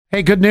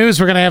Hey, good news.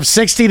 We're going to have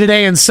 60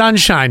 today and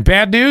sunshine.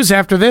 Bad news.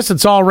 After this,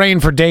 it's all rain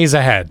for days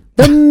ahead.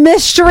 The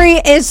mystery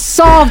is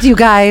solved, you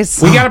guys.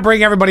 We got to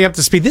bring everybody up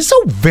to speed. This is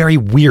a very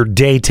weird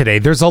day today.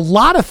 There's a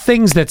lot of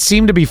things that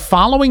seem to be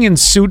following in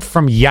suit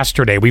from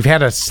yesterday. We've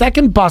had a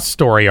second bus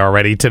story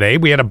already today.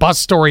 We had a bus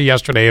story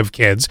yesterday of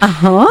kids.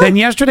 Then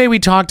yesterday we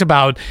talked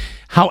about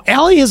how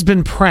Allie has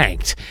been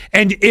pranked.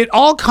 And it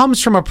all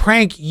comes from a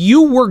prank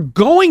you were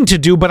going to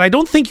do, but I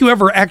don't think you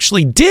ever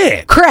actually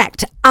did.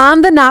 Correct.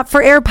 On the Not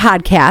for Air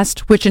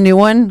podcast, which a new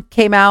one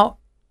came out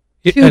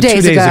 2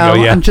 days ago.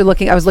 Yeah.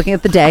 I was looking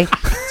at the day.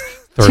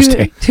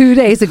 Thursday. Two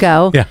days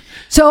ago. Yeah.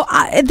 So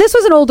this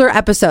was an older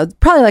episode,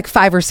 probably like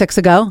 5 or 6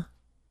 ago.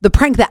 The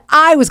prank that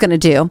I was going to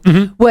do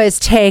was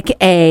take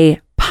a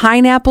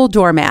pineapple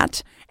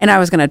doormat and I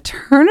was going to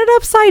turn it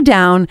upside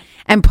down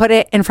and put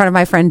it in front of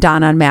my friend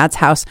Donna and Matt's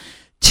house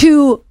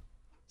to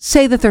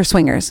say that they're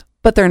swingers,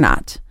 but they're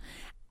not.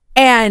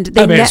 And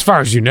they as far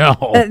as you know.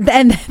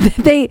 and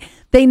they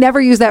never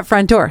use that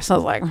front door. So I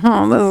was like, this is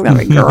going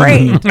to be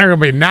great. There are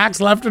going to be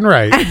knocks left and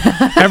right.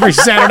 Every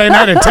Saturday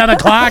night at 10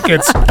 o'clock,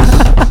 it's,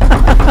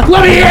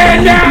 let me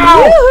in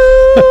now!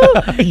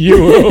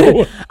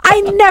 You.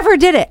 I never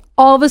did it.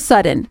 All of a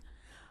sudden,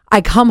 I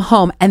come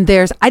home and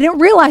I didn't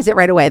realize it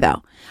right away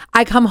though.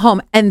 I come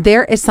home and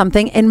there is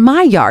something in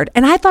my yard.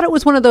 And I thought it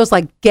was one of those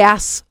like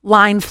gas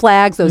line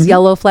flags, those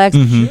yellow flags.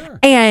 Sure.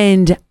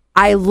 And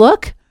I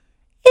look,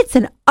 it's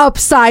an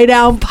upside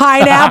down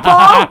pineapple.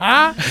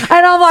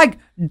 And I'm like,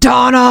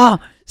 Donna.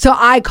 So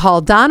I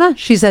call Donna.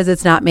 She says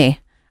it's not me.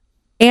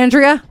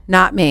 Andrea,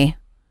 not me.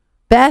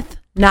 Beth,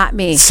 not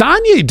me.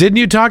 Sonia, didn't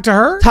you talk to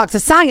her? Talk to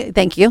Sonia.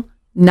 Thank you.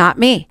 Not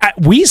me.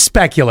 We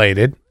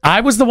speculated.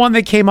 I was the one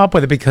that came up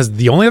with it because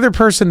the only other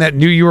person that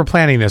knew you were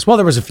planning this, well,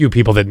 there was a few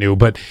people that knew,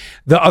 but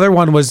the other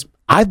one was,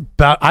 I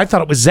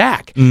thought it was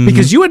Zach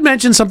because you had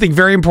mentioned something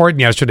very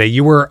important yesterday.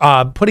 You were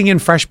putting in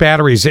fresh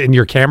batteries in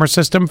your camera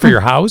system for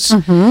your house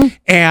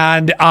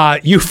and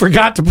you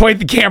forgot to point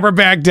the camera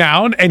back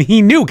down and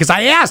he knew because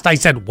I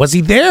said, was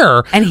he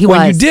there and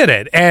when you did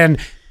it? And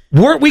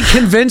weren't we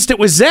convinced it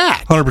was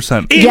Zach?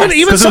 100%. Even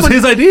because it was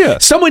his idea.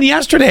 Someone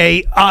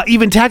yesterday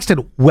even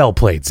texted, well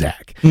played,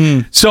 Zach.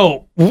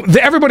 So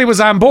everybody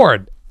was on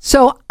board.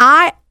 So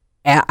I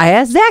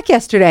asked Zach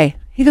yesterday.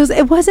 He goes,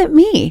 it wasn't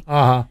me.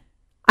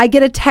 I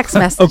get a text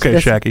message. Okay,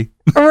 Shacky.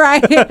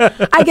 Right.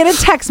 I get a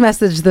text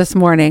message this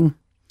morning.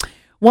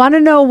 Want to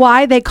know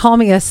why they call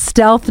me a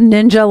stealth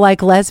ninja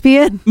like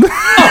lesbian?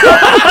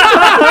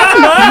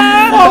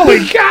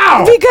 Holy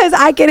cow! Because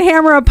I can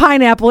hammer a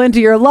pineapple into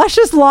your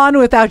luscious lawn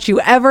without you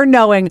ever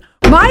knowing.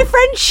 My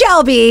friend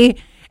Shelby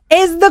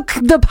is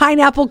the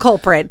pineapple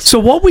culprit. So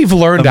what we've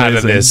learned out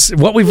of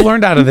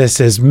this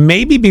is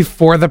maybe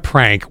before the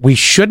prank, we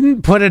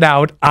shouldn't put it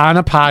out on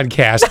a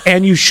podcast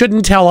and you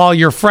shouldn't tell all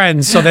your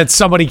friends so that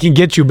somebody can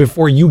get you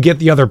before you get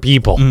the other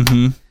people.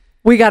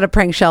 We got to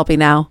prank Shelby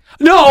now.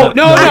 No. You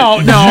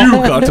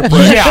got to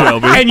prank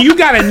Shelby. And you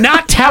got to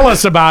not tell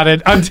us about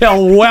it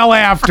until well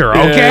after,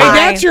 okay? Yeah.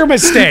 That's your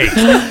mistake.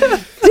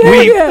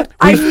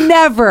 I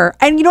never.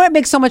 And you know what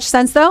makes so much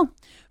sense, though?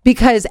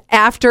 Because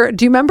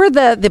do you remember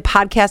the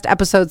podcast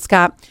episode,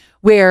 Scott,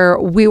 where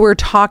we were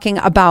talking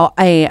about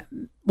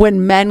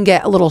when men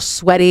get a little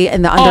sweaty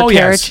in the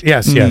undercarriage?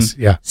 Yes,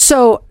 yeah.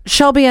 So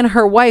Shelby and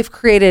her wife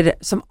created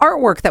some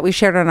artwork that we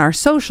shared on our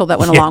social that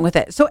went along with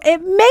it. So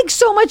it makes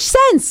so much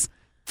sense.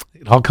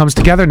 It all comes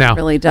together now. It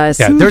really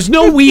does. Yeah, there's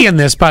no we in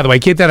this, by the way.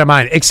 Keep that in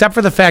mind. Except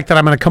for the fact that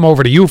I'm going to come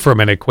over to you for a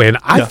minute, Quinn.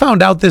 I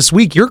found out this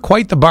week you're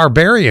quite the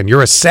barbarian.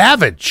 You're a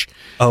savage.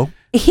 Oh.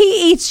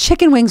 He eats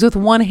chicken wings with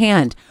one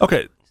hand.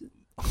 Okay.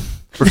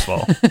 First of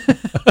all,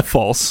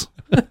 false.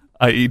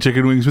 I eat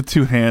chicken wings with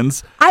 2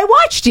 hands. I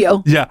watched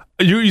you. Yeah.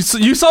 You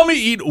saw me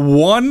eat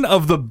one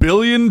of the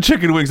billion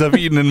chicken wings I've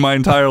eaten in my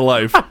entire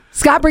life.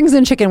 Scott brings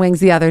in chicken wings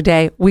the other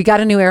day. We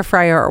got a new air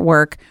fryer at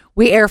work.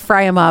 We air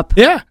fry them up.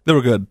 Yeah. They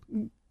were good.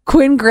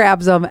 Quinn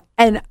grabs them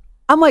and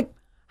I'm like,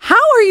 how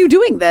are you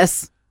doing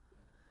this?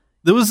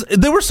 They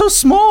were so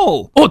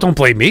small. Oh, don't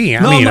blame me.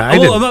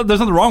 There's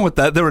nothing wrong with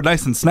that. They were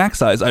nice and snack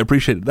size. I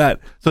appreciated that.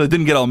 So it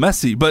didn't get all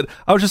messy. But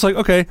I was just like,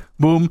 okay,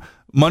 boom,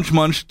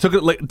 munch.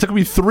 Took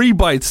me 3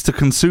 bites to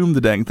consume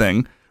the dang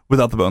thing.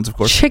 Without the bones, of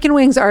course. Chicken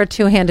wings are a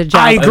 2-handed job.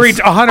 I agree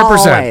 100%.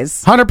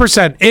 Always.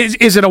 100%.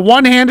 Is it a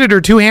one-handed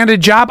or 2-handed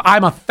job?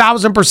 I'm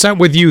 1,000%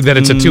 with you that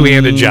it's a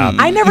 2-handed job.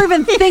 I never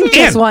even think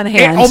it's one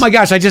hand. Oh my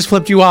gosh, I just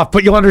flipped you off,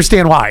 but you'll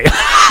understand why.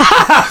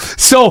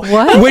 So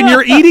when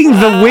you're eating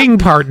the wing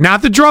part,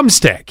 not the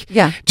drumstick,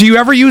 do you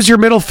ever use your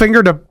middle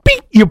finger to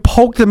you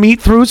poke the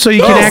meat through so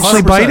you can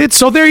actually 100%. bite it?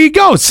 So there you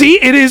go.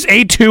 See, it is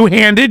a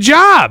 2-handed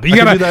job. You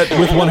gotta do that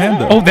with one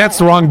hand, though. Oh, that's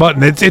the wrong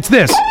button. It's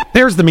this.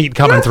 There's the meat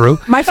coming through.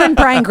 My friend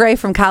Brian Gray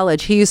from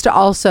college, he used to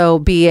also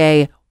be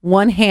a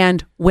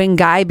one-hand wing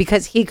guy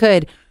because he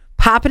could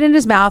pop it in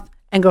his mouth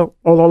and go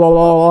okay,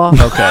 all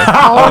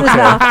in his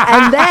mouth,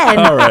 and then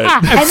all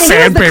right. and then he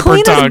has the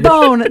cleanest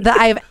bone that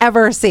I've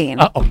ever seen.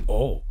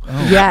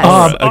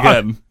 Yes.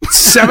 Again,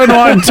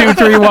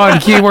 71231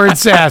 keyword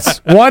sass.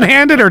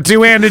 One-handed or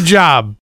 2-handed job?